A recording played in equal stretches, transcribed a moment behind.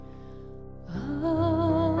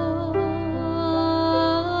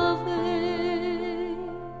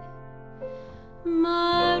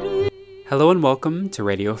Hello and welcome to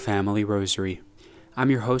Radio Family Rosary. I'm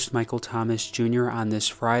your host, Michael Thomas Jr. on this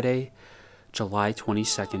Friday, July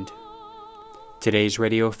 22nd. Today's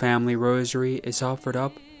Radio Family Rosary is offered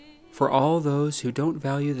up for all those who don't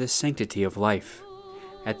value the sanctity of life.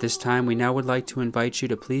 At this time, we now would like to invite you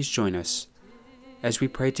to please join us as we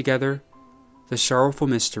pray together the sorrowful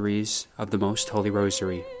mysteries of the Most Holy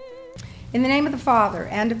Rosary. In the name of the Father,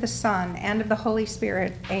 and of the Son, and of the Holy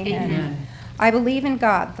Spirit, Amen. Amen. I believe in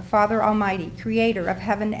God, the Father Almighty, creator of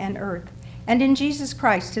heaven and earth, and in Jesus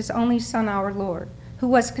Christ, his only Son, our Lord, who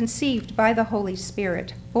was conceived by the Holy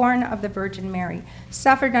Spirit, born of the Virgin Mary,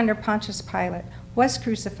 suffered under Pontius Pilate, was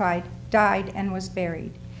crucified, died, and was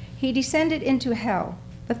buried. He descended into hell.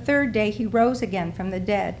 The third day he rose again from the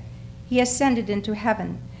dead. He ascended into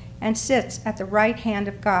heaven, and sits at the right hand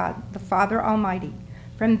of God, the Father Almighty.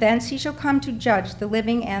 From thence he shall come to judge the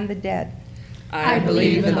living and the dead. I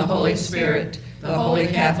believe in the Holy Spirit, the Holy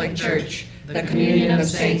Catholic Church, the communion of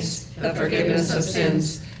saints, the forgiveness of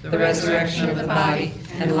sins, the resurrection of the body,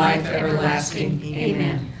 and life everlasting.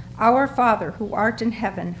 Amen. Our Father, who art in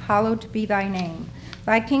heaven, hallowed be thy name.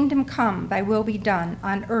 Thy kingdom come, thy will be done,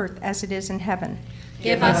 on earth as it is in heaven.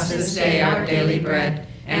 Give us this day our daily bread,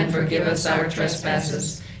 and forgive us our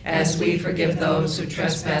trespasses, as we forgive those who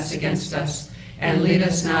trespass against us. And lead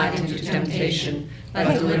us not into temptation,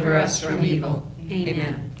 but deliver us from evil.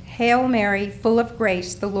 Amen. Hail Mary, full of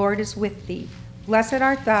grace, the Lord is with thee. Blessed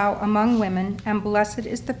art thou among women, and blessed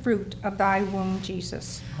is the fruit of thy womb,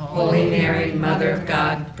 Jesus. Holy Mary, Mother of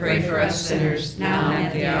God, pray for us sinners, now and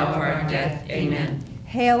at the hour of our death. Amen.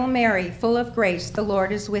 Hail Mary, full of grace, the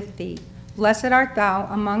Lord is with thee. Blessed art thou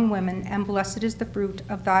among women, and blessed is the fruit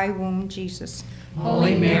of thy womb, Jesus.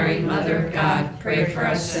 Holy Mary, Mother of God, pray for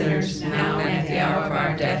us sinners, now and at the hour of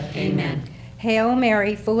our death. Amen. Hail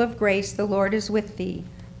Mary, full of grace, the Lord is with thee.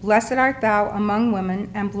 Blessed art thou among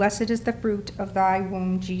women, and blessed is the fruit of thy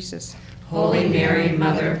womb, Jesus. Holy Mary,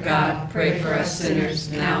 Mother of God, pray for us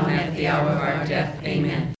sinners, now and at the hour of our death.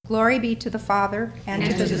 Amen. Glory be to the Father, and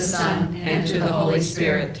to the Son, and to the Holy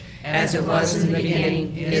Spirit, as it was in the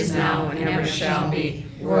beginning, is now, and ever shall be,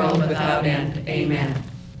 world without end. Amen.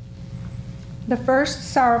 The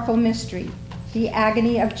first sorrowful mystery, the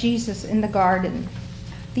agony of Jesus in the garden.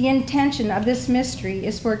 The intention of this mystery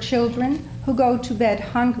is for children who go to bed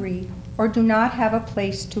hungry or do not have a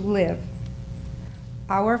place to live.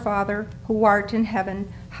 Our Father, who art in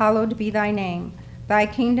heaven, hallowed be thy name. Thy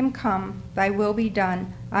kingdom come, thy will be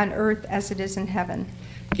done, on earth as it is in heaven.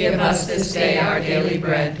 Give us this day our daily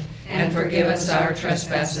bread, and forgive us our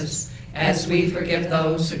trespasses, as we forgive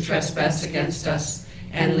those who trespass against us.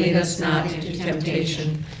 And lead us not into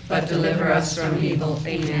temptation, but deliver us from evil.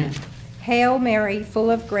 Amen. Hail Mary,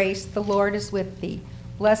 full of grace, the Lord is with thee.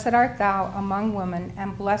 Blessed art thou among women,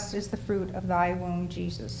 and blessed is the fruit of thy womb,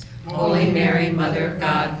 Jesus. Holy Mary, Mother of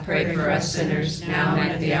God, pray for us sinners, now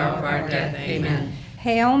and at the hour of our death. Amen.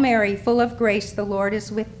 Hail Mary, full of grace, the Lord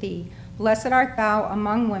is with thee. Blessed art thou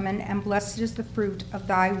among women, and blessed is the fruit of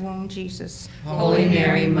thy womb, Jesus. Holy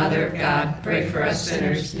Mary, Mother of God, pray for us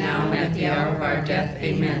sinners, now and at the hour of our death.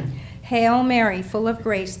 Amen. Hail Mary, full of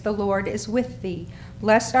grace, the Lord is with thee.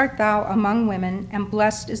 Blessed art thou among women, and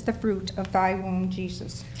blessed is the fruit of thy womb,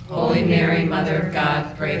 Jesus. Holy Mary, Mother of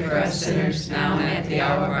God, pray for us sinners, now and at the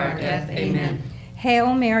hour of our death. Amen.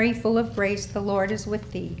 Hail Mary, full of grace, the Lord is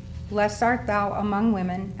with thee. Blessed art thou among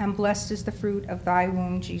women, and blessed is the fruit of thy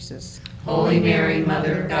womb, Jesus. Holy Mary,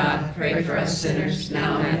 Mother of God, pray for us sinners,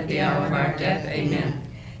 now and at the hour of our death. Amen.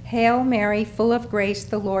 Hail Mary, full of grace,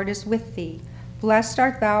 the Lord is with thee. Blessed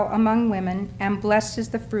art thou among women, and blessed is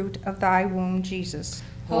the fruit of thy womb, Jesus.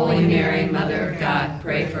 Holy Mary, Mother of God,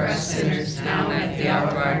 pray for us sinners, now and at the hour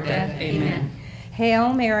of our death. Amen.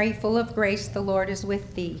 Hail Mary, full of grace, the Lord is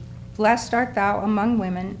with thee. Blessed art thou among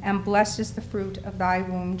women, and blessed is the fruit of thy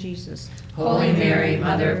womb, Jesus. Holy Mary,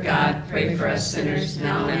 Mother of God, pray for us sinners,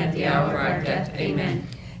 now and at the hour of our death. Amen.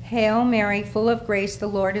 Hail Mary, full of grace, the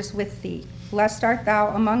Lord is with thee. Blessed art thou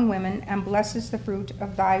among women, and blessed is the fruit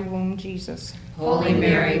of thy womb, Jesus. Holy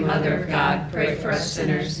Mary, Mother of God, pray for us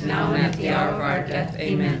sinners, now and at the hour of our death.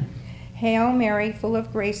 Amen. Hail Mary, full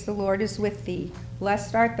of grace, the Lord is with thee.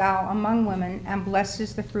 Blessed art thou among women, and blessed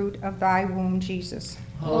is the fruit of thy womb, Jesus.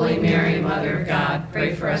 Holy Mary, Mother of God,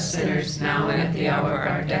 pray for us sinners, now and at the hour of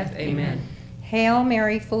our death. Amen. Hail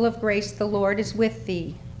Mary, full of grace, the Lord is with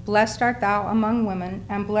thee. Blessed art thou among women,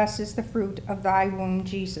 and blessed is the fruit of thy womb,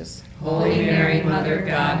 Jesus. Holy Mary, Mother of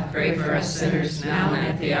God, pray for us sinners, now and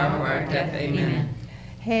at the hour of our death. Amen.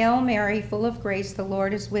 Hail Mary, full of grace, the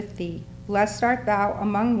Lord is with thee. Blessed art thou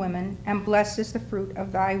among women, and blessed is the fruit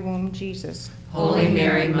of thy womb, Jesus. Holy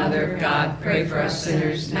Mary, Mother of God, pray for us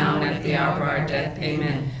sinners, now and at the hour of our death.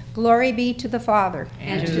 Amen. Glory be to the Father,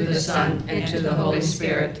 and to the Son, and to the Holy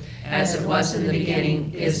Spirit, as it was in the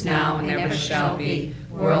beginning, is now, and ever shall be,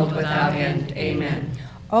 world without end. Amen.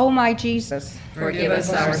 O my Jesus, Forgive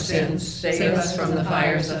us our sins, save us from the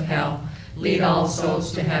fires of hell, lead all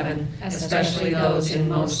souls to heaven, especially those in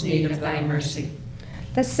most need of thy mercy.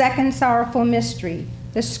 the second sorrowful mystery,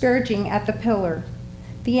 the scourging at the pillar.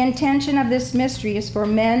 The intention of this mystery is for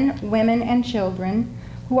men, women, and children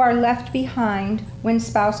who are left behind when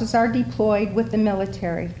spouses are deployed with the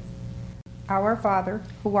military. Our Father,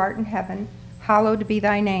 who art in heaven, hallowed be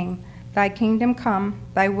thy name. Thy kingdom come,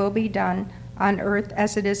 thy will be done, on earth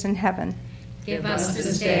as it is in heaven. Give us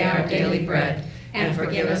this day our daily bread, and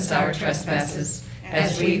forgive us our trespasses,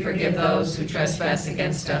 as we forgive those who trespass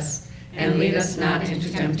against us. And lead us not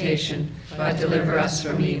into temptation, but deliver us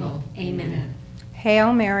from evil. Amen.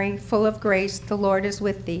 Hail Mary, full of grace, the Lord is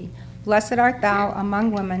with thee. Blessed art thou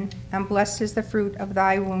among women, and blessed is the fruit of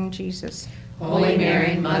thy womb, Jesus. Holy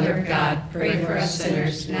Mary, Mother of God, pray for us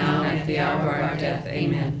sinners, now and at the hour of our death.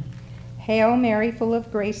 Amen. Hail Mary, full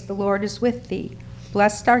of grace, the Lord is with thee.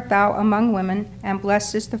 Blessed art thou among women, and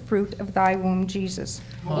blessed is the fruit of thy womb, Jesus.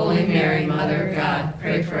 Holy Mary, Mother of God,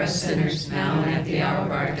 pray for us sinners, now and at the hour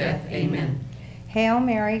of our death. Amen. Hail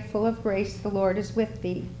Mary, full of grace, the Lord is with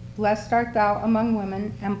thee. Blessed art thou among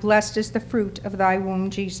women, and blessed is the fruit of thy womb,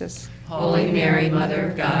 Jesus. Holy Mary, Mother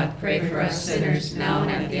of God, pray for us sinners, now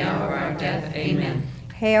and at the hour of our death. Amen.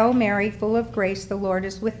 Hail Mary, full of grace, the Lord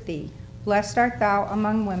is with thee. Blessed art thou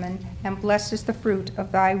among women, and blessed is the fruit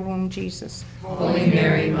of thy womb, Jesus. Holy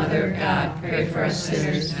Mary, Mother of God, pray for us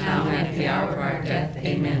sinners, now and at the hour of our death.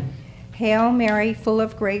 Amen. Hail Mary, full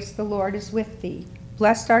of grace, the Lord is with thee.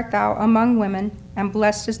 Blessed art thou among women, and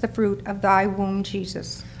blessed is the fruit of thy womb,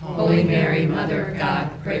 Jesus. Holy Mary, Mother of God,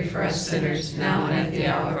 pray for us sinners, now and at the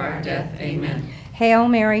hour of our death. Amen. Hail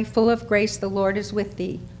Mary, full of grace, the Lord is with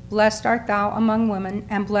thee. Blessed art thou among women,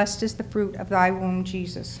 and blessed is the fruit of thy womb,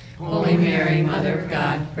 Jesus. Holy Mary, Mother of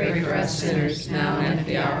God, pray for us sinners, now and at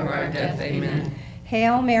the hour of our death. Amen.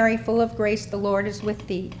 Hail Mary, full of grace, the Lord is with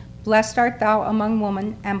thee. Blessed art thou among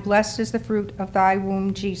women, and blessed is the fruit of thy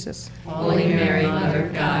womb, Jesus. Holy Mary, Mother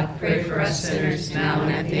of God, pray for us sinners, now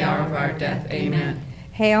and at the hour of our death. Amen.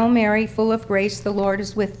 Hail Mary, full of grace, the Lord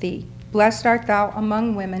is with thee. Blessed art thou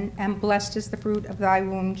among women, and blessed is the fruit of thy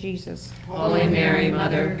womb, Jesus. Holy Mary,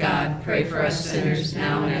 Mother of God, pray for us sinners,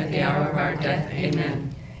 now and at the hour of our death.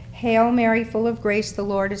 Amen. Hail Mary, full of grace, the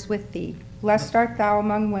Lord is with thee. Blessed art thou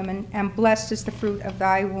among women, and blessed is the fruit of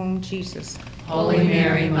thy womb, Jesus. Holy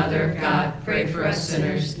Mary, Mother of God, pray for us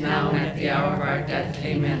sinners, now and at the hour of our death.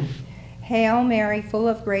 Amen. Hail Mary, full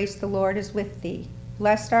of grace, the Lord is with thee.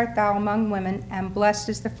 Blessed art thou among women, and blessed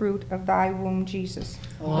is the fruit of thy womb, Jesus.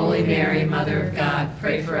 Holy Mary, Mother of God,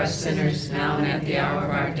 pray for us sinners, now and at the hour of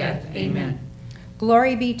our death. Amen.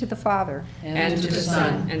 Glory be to the Father, And to the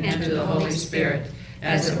Son, and to the Holy Spirit,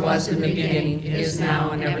 as it was in the beginning, is now,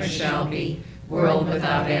 and ever shall be, world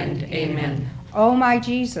without end. Amen. O my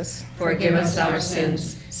Jesus, Forgive us our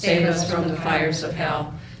sins, save us from the fires of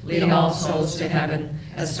hell, lead all souls to heaven,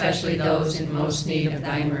 especially those in most need of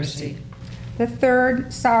thy mercy. the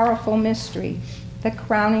third sorrowful mystery, the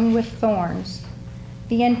crowning with thorns.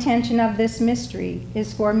 The intention of this mystery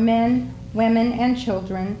is for men, women, and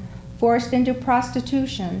children forced into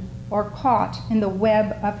prostitution or caught in the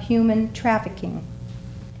web of human trafficking.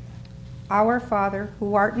 Our Father,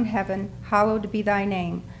 who art in heaven, hallowed be thy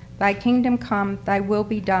name. Thy kingdom come, thy will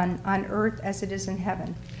be done, on earth as it is in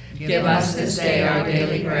heaven. Give us this day our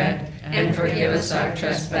daily bread, and forgive us our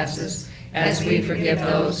trespasses, as we forgive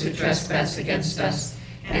those who trespass against us.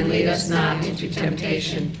 And lead us not into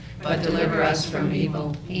temptation, but deliver us from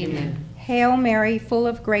evil. Amen. Hail Mary, full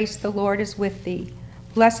of grace, the Lord is with thee.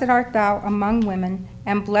 Blessed art thou among women,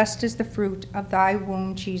 and blessed is the fruit of thy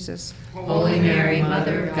womb, Jesus. Holy Mary,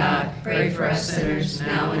 Mother of God, pray for us sinners,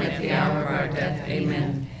 now and at the hour of our death.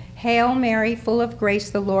 Amen. Hail Mary, full of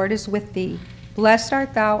grace, the Lord is with thee. Blessed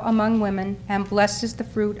art thou among women, and blessed is the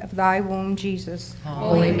fruit of thy womb, Jesus.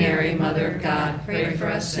 Holy Mary, Mother of God, pray for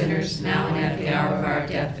us sinners, now and at the hour of our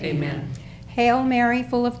death. Amen. Hail Mary,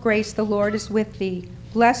 full of grace, the Lord is with thee.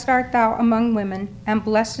 Blessed art thou among women, and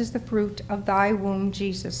blessed is the fruit of thy womb,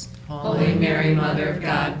 Jesus. Holy Mary, Mother of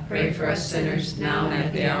God, pray for us sinners, now and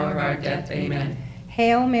at the hour of our death. Amen.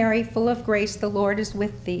 Hail Mary, full of grace, the Lord is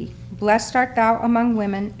with thee. Blessed art thou among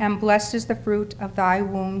women, and blessed is the fruit of thy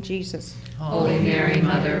womb, Jesus. Holy Mary,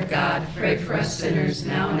 Mother of God, pray for us sinners,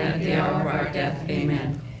 now and at the hour of our death.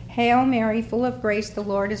 Amen. Hail Mary, full of grace, the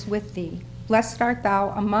Lord is with thee. Blessed art thou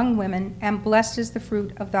among women, and blessed is the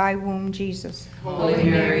fruit of thy womb, Jesus. Holy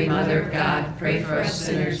Mary, Mother of God, pray for us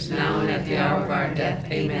sinners, now and at the hour of our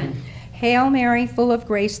death. Amen. Hail Mary, full of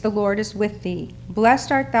grace, the Lord is with thee.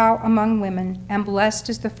 Blessed art thou among women, and blessed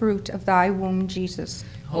is the fruit of thy womb, Jesus.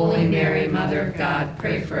 Holy Mary, Mother of God,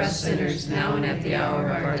 pray for us sinners, now and at the hour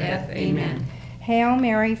of our death. Amen. Hail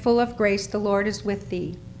Mary, full of grace, the Lord is with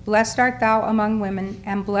thee. Blessed art thou among women,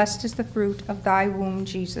 and blessed is the fruit of thy womb,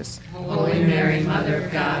 Jesus. Holy Mary, Mother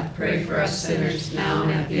of God, pray for us sinners, now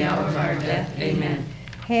and at the hour of our death. Amen.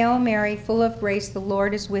 Hail Mary, full of grace, the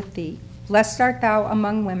Lord is with thee. Blessed art thou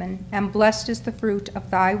among women, and blessed is the fruit of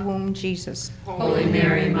thy womb, Jesus. Holy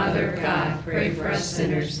Mary, Mother of God, pray for us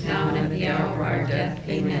sinners, now and at the hour of our death.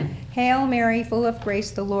 Amen. Hail Mary, full of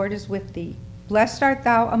grace, the Lord is with thee. Blessed art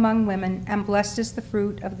thou among women, and blessed is the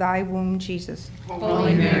fruit of thy womb, Jesus.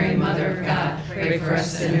 Holy Mary, Mother of God, pray for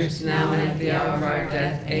us sinners, now and at the hour of our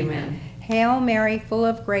death. Amen. Hail Mary, full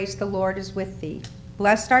of grace, the Lord is with thee.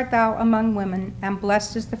 Blessed art thou among women, and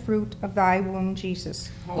blessed is the fruit of thy womb, Jesus.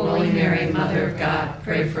 Holy Mary, Mother of God,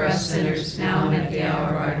 pray for us sinners, now and at the hour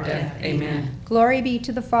of our death. Amen. Glory be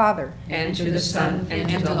to the Father, And to the Son, and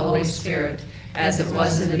to the Holy Spirit, as it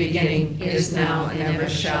was in the beginning, is now, and ever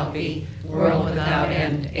shall be, world without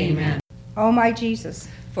end. Amen. O my Jesus.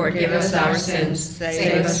 Forgive us our sins,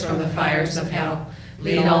 save us from the fires of hell,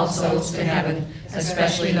 lead all souls to heaven,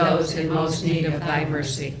 especially those in most need of thy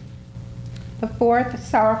mercy. The fourth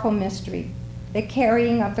sorrowful mystery, the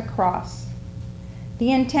carrying of the cross.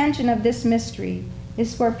 The intention of this mystery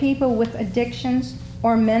is for people with addictions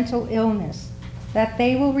or mental illness, that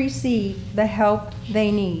they will receive the help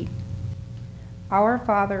they need. Our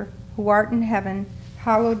Father, who art in heaven,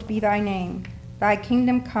 hallowed be thy name. Thy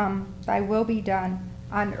kingdom come, thy will be done,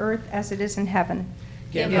 on earth as it is in heaven.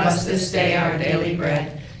 Give us this day our daily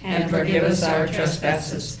bread, and forgive us our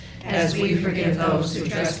trespasses, as we forgive those who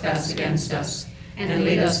trespass against us. And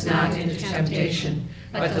lead us not into temptation,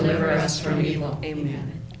 but deliver us from evil.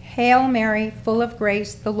 Amen. Hail Mary, full of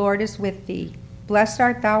grace, the Lord is with thee. Blessed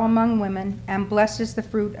art thou among women, and blessed is the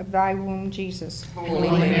fruit of thy womb, Jesus.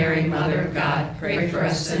 Holy Mary, Mother of God, pray for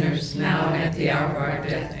us sinners, now and at the hour of our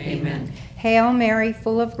death. Amen. Hail Mary,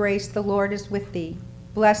 full of grace, the Lord is with thee.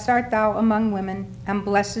 Blessed art thou among women, and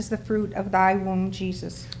blessed is the fruit of thy womb,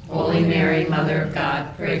 Jesus. Holy Mary, Mother of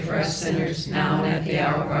God, pray for us sinners, now and at the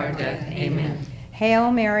hour of our death. Amen.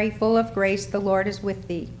 Hail Mary, full of grace, the Lord is with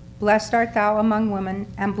thee. Blessed art thou among women,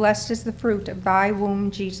 and blessed is the fruit of thy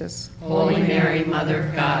womb, Jesus. Holy Mary, Mother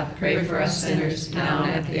of God, pray for us sinners, now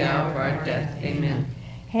and at the hour of our death. Amen.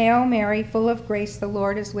 Hail Mary, full of grace, the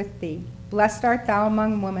Lord is with thee. Blessed art thou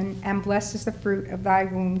among women, and blessed is the fruit of thy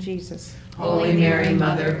womb, Jesus. Holy Mary,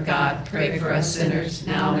 Mother of God, pray for us sinners,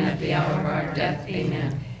 now and at the hour of our death.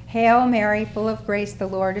 Amen. Hail Mary, full of grace, the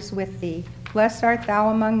Lord is with thee. Blessed art thou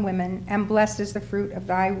among women, and blessed is the fruit of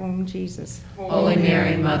thy womb, Jesus. Holy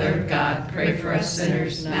Mary, Mother of God, pray for us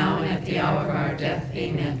sinners, now and at the hour of our death.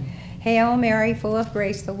 Amen. Hail Mary, full of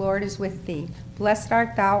grace, the Lord is with thee. Blessed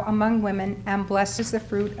art thou among women, and blessed is the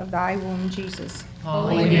fruit of thy womb, Jesus.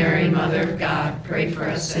 Holy Mary, Mother of God, pray for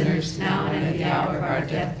us sinners, now and at the hour of our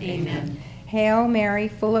death. Amen. Hail Mary,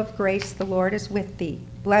 full of grace, the Lord is with thee.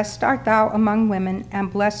 Blessed art thou among women,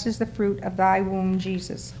 and blessed is the fruit of thy womb,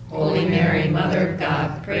 Jesus. Holy Mary, Mother of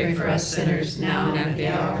God, pray for us sinners, now and at the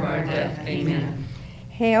hour of our death. Amen.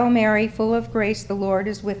 Hail Mary, full of grace, the Lord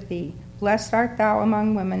is with thee. Blessed art thou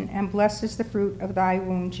among women, and blessed is the fruit of thy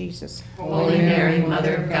womb, Jesus. Holy Mary,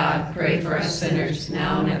 Mother of God, pray for us sinners,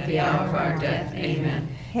 now and at the hour of our death. Amen.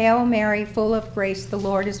 Hail Mary, full of grace, the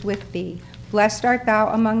Lord is with thee. Blessed art thou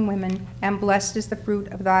among women, and blessed is the fruit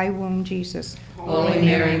of thy womb, Jesus. Holy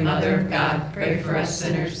Mary, Mother of God, pray for us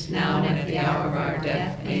sinners, now and at the hour of our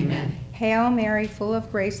death. Amen. Hail Mary, full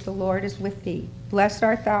of grace, the Lord is with thee. Blessed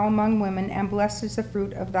art thou among women, and blessed is the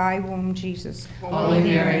fruit of thy womb, Jesus. Holy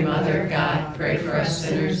Mary, Mother of God, pray for us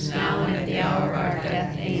sinners, now and at the hour of our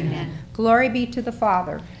death. Amen. Glory be to the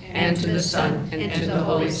Father, And to the Son, and to the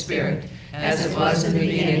Holy Spirit, as it was in the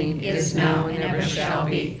beginning, is now, and ever shall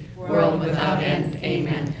be, world without end.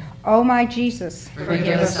 Amen. O my Jesus.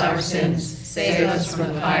 Forgive us our sins, save us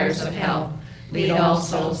from the fires of hell, lead all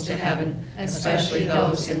souls to heaven, especially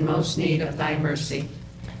those in most need of thy mercy.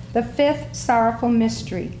 The fifth sorrowful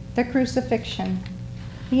mystery, the crucifixion.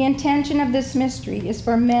 The intention of this mystery is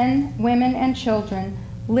for men, women, and children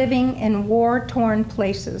living in war-torn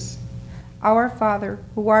places. Our Father,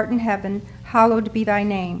 who art in heaven, hallowed be thy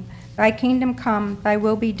name. Thy kingdom come, thy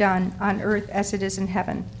will be done, on earth as it is in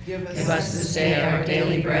heaven. Give us this day our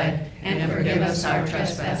daily bread, and forgive us our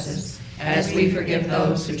trespasses, as we forgive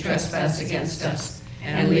those who trespass against us.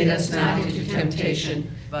 And lead us not into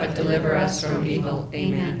temptation, but deliver us from evil.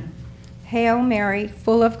 Amen. Hail Mary,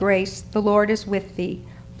 full of grace, the Lord is with thee.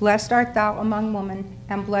 Blessed art thou among women,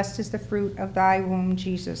 and blessed is the fruit of thy womb,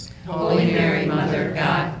 Jesus. Holy Mary, Mother of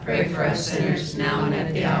God, pray for us sinners, now and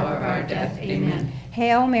at the hour of our death. Amen.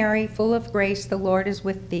 Hail Mary, full of grace, the Lord is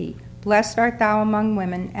with thee. Blessed art thou among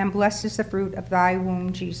women, and blessed is the fruit of thy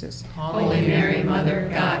womb, Jesus. Holy Mary, Mother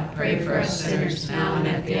of God, pray for us sinners, now and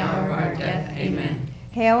at the hour of our death. Amen.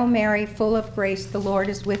 Hail Mary, full of grace, the Lord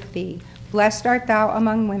is with thee. Blessed art thou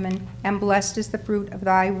among women, and blessed is the fruit of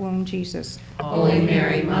thy womb, Jesus. Holy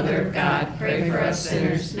Mary, Mother of God, pray for us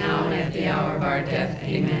sinners, now and at the hour of our death.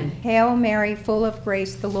 Amen. Hail Mary, full of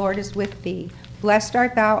grace, the Lord is with thee. Blessed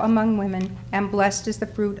art thou among women, and blessed is the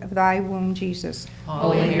fruit of thy womb, Jesus.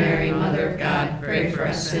 Holy Mary, Mother of God, pray for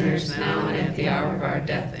us sinners, now and at the hour of our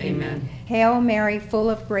death. Amen. Hail Mary, full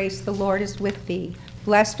of grace, the Lord is with thee.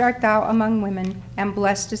 Blessed art thou among women, and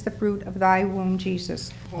blessed is the fruit of thy womb,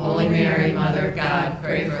 Jesus. Holy Mary, Mother of God,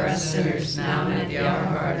 pray for us sinners, now and at the hour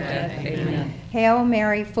of our death. Amen. Hail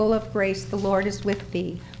Mary, full of grace, the Lord is with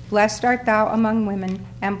thee. Blessed art thou among women,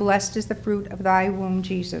 and blessed is the fruit of thy womb,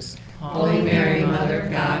 Jesus. Holy Mary, Mother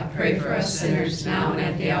of God, pray for us sinners, now and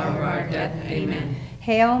at the hour of our death. Amen.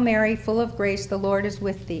 Hail Mary, full of grace, the Lord is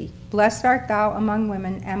with thee. Blessed art thou among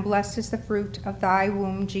women, and blessed is the fruit of thy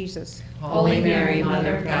womb, Jesus. Holy Mary,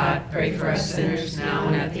 Mother of God, pray for us sinners, now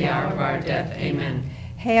and at the hour of our death. Amen.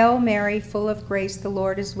 Hail Mary, full of grace, the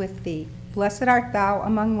Lord is with thee. Blessed art thou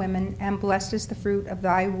among women, and blessed is the fruit of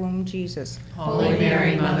thy womb, Jesus. Holy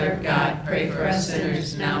Mary, Mother of God, pray for us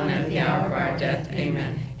sinners, now and at the hour of our death.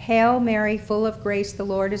 Amen. Hail Mary, full of grace, the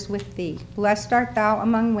Lord is with thee. Blessed art thou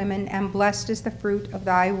among women, and blessed is the fruit of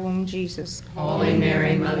thy womb, Jesus. Holy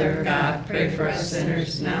Mary, Mother of God, pray for us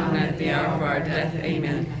sinners, now and at the hour of our death.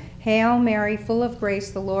 Amen. Hail Mary, full of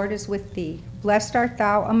grace, the Lord is with thee. Blessed art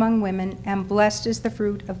thou among women, and blessed is the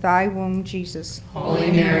fruit of thy womb, Jesus.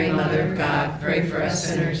 Holy Mary, Mother of God, pray for us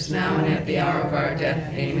sinners, now and at the hour of our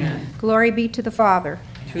death. Amen. Glory be to the Father,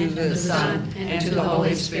 To the Son, and to the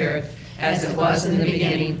Holy Spirit, as it was in the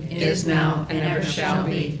beginning, is now, and ever shall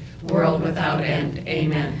be, world without end.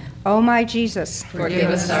 Amen. O my Jesus,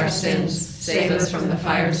 Forgive us our sins, save us from the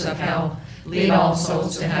fires of hell, lead all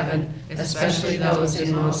souls to heaven, especially those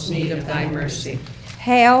in most need of thy mercy.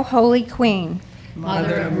 Hail, Holy Queen.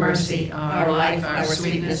 Mother of mercy, our life, our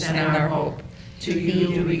sweetness, and our hope. To you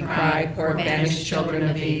do we cry, poor banished children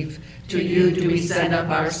of Eve. To you do we send up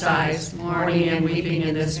our sighs, mourning and weeping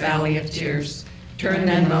in this valley of tears. Turn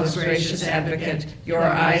then, most gracious Advocate, your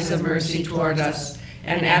eyes of mercy toward us,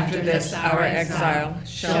 and after this our exile,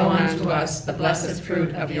 show unto us the blessed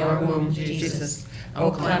fruit of your womb, Jesus. O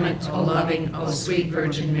clement, O loving, O sweet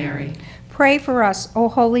Virgin Mary, Pray for us, O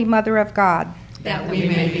Holy Mother of God. that we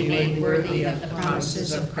may be made worthy of the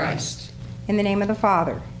promises of Christ. In the name of the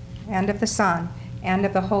Father, and of the Son, and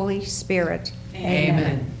of the Holy Spirit.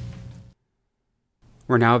 Amen.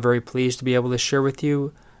 We're now very pleased to be able to share with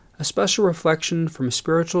you a special reflection from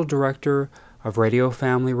Spiritual Director of Radio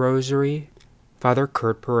Family Rosary, Father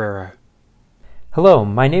Kurt Pereira. Hello,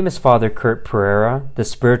 my name is Father Kurt Pereira, the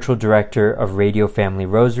Spiritual Director of Radio Family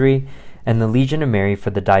Rosary and the Legion of Mary for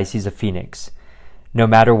the Diocese of Phoenix. No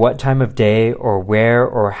matter what time of day or where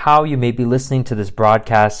or how you may be listening to this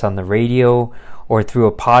broadcast on the radio or through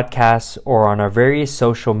a podcast or on our various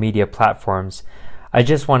social media platforms, I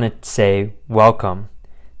just want to say welcome.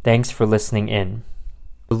 Thanks for listening in.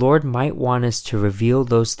 The Lord might want us to reveal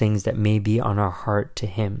those things that may be on our heart to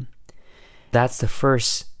Him. That's the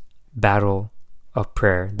first battle of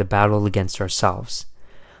prayer, the battle against ourselves.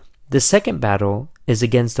 The second battle is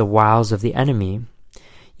against the wiles of the enemy.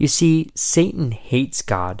 You see, Satan hates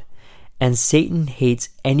God, and Satan hates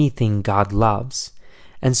anything God loves.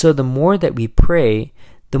 And so the more that we pray,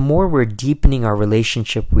 the more we're deepening our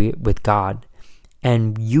relationship with God.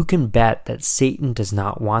 And you can bet that Satan does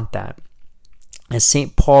not want that. As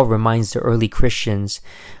St. Paul reminds the early Christians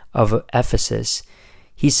of Ephesus,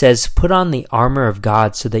 he says, "Put on the armor of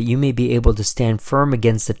God so that you may be able to stand firm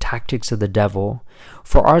against the tactics of the devil.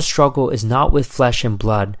 For our struggle is not with flesh and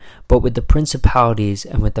blood, but with the principalities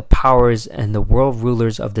and with the powers and the world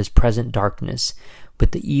rulers of this present darkness,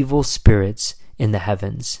 with the evil spirits in the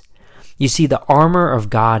heavens." You see, the armor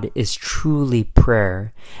of God is truly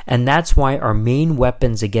prayer, and that's why our main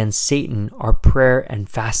weapons against Satan are prayer and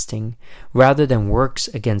fasting, rather than works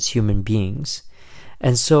against human beings.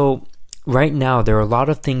 And so, right now, there are a lot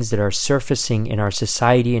of things that are surfacing in our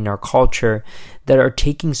society and our culture that are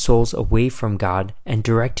taking souls away from God and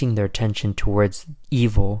directing their attention towards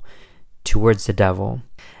evil, towards the devil.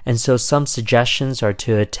 And so some suggestions are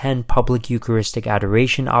to attend public Eucharistic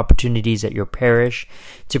adoration opportunities at your parish,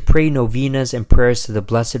 to pray novenas and prayers to the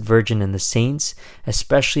Blessed Virgin and the saints,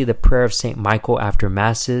 especially the prayer of St. Michael after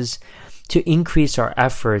Masses, to increase our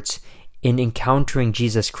efforts in encountering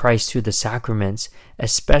Jesus Christ through the sacraments,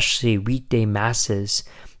 especially weekday masses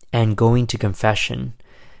and going to confession,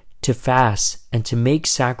 to fast, and to make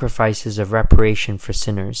sacrifices of reparation for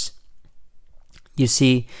sinners. You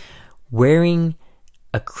see, wearing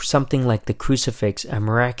something like the crucifix and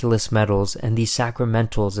miraculous medals and these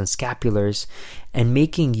sacramentals and scapulars, and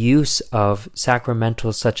making use of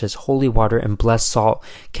sacramentals such as holy water and blessed salt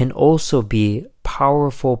can also be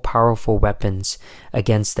powerful weapons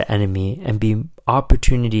against the enemy and be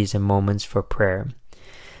opportunities and moments for prayer.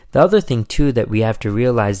 The other thing too that we have to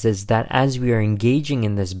realize is that as we are engaging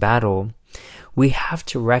in this battle, we have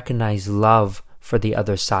to recognize love for the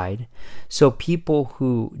other side. So people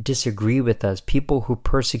who disagree with us, people who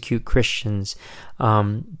persecute Christians,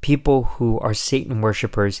 people who are Satan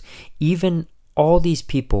worshipers, even all these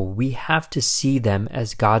people, we have to see them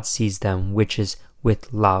as God sees them, which is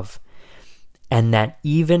with love. And that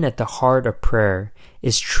even at the heart of prayer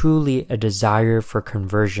is truly a desire for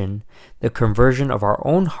conversion, the conversion of our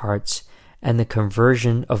own hearts and the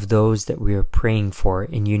conversion of those that we are praying for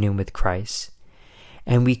in union with Christ.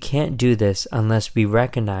 And we can't do this unless we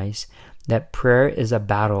recognize that prayer is a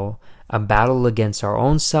battle against our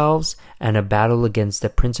own selves and a battle against the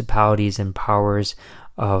principalities and powers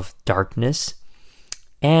of darkness.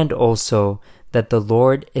 And also that the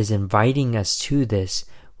Lord is inviting us to this,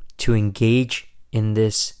 to engage in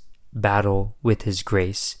this battle with His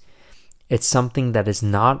grace. It's something that is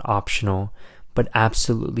not optional, but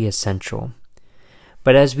absolutely essential.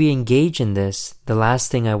 But as we engage in this, the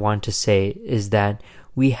last thing I want to say is that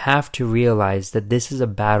we have to realize that this is a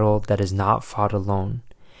battle that is not fought alone.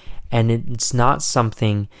 And it's not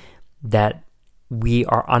something that we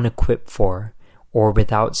are unequipped for or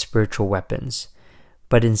without spiritual weapons,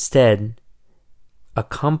 but instead,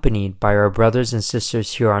 accompanied by our brothers and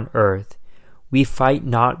sisters here on earth, we fight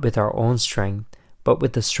not with our own strength, but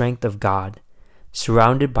with the strength of God,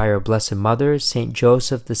 surrounded by our Blessed Mother, Saint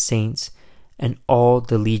Joseph, the saints, and all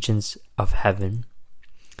the legions of heaven.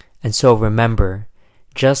 And so remember,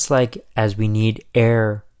 just like as we need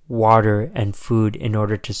air, water, and food in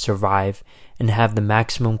order to survive and have the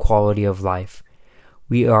maximum quality of life,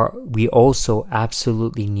 we also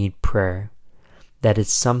absolutely need prayer. That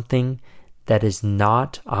is something that is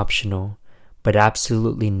not optional, but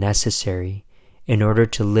absolutely necessary in order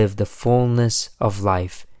to live the fullness of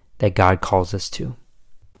life that God calls us to.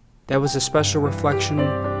 That was a special reflection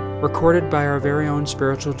recorded by our very own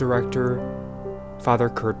spiritual director, Father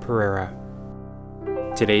Kurt Pereira.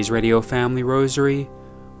 Today's Radio Family Rosary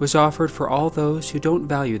was offered for all those who don't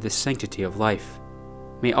value the sanctity of life.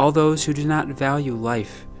 May all those who do not value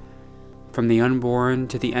life, from the unborn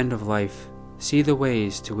to the end of life, see the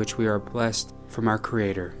ways to which we are blessed from our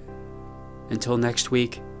Creator. Until next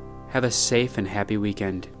week, have a safe and happy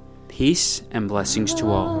weekend. Peace and blessings to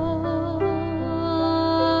all.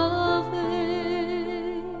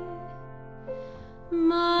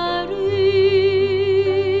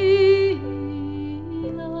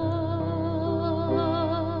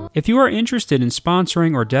 If you are interested in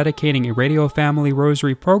sponsoring or dedicating a Radio Family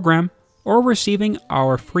Rosary program, or receiving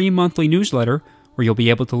our free monthly newsletter, where you'll be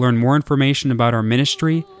able to learn more information about our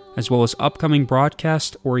ministry, as well as upcoming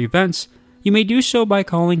broadcasts or events, you may do so by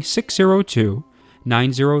calling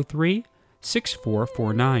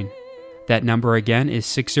 602-903-6449. That number again is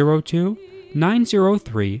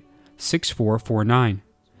 602-903-6449.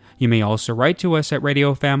 You may also write to us at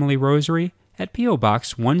Radio Family Rosary at P.O.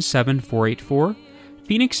 Box 17484,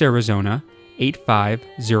 Phoenix, Arizona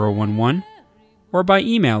 85011, or by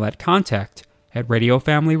email at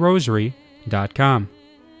contact@radiofamilyrosary.com.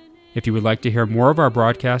 If you would like to hear more of our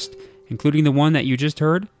broadcast, including the one that you just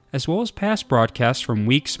heard, as well as past broadcasts from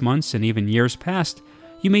weeks, months, and even years past,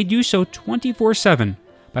 you may do so 24/7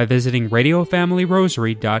 by visiting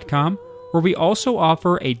radiofamilyrosary.com, where we also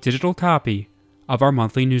offer a digital copy of our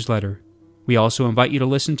monthly newsletter. We also invite you to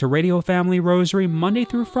listen to Radio Family Rosary Monday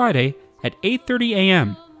through Friday at 8:30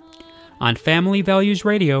 a.m. on Family Values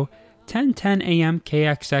Radio, 1010 a.m.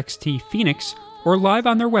 KXXT Phoenix, or live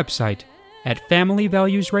on their website at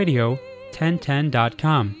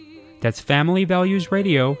familyvaluesradio1010.com. That's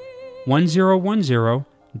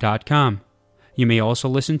familyvaluesradio1010.com. You may also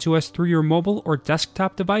listen to us through your mobile or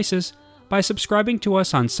desktop devices by subscribing to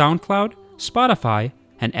us on SoundCloud, Spotify,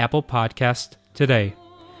 and Apple Podcasts today.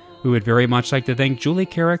 We would very much like to thank Julie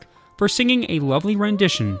Carrick for singing a lovely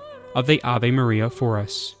rendition of the Ave Maria for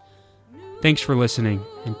us. Thanks for listening,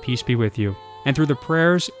 and peace be with you. And through the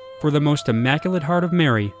prayers for the most Immaculate Heart of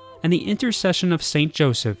Mary and the intercession of Saint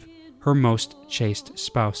Joseph, her most chaste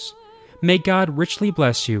spouse, may God richly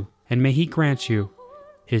bless you, and may He grant you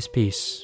His peace.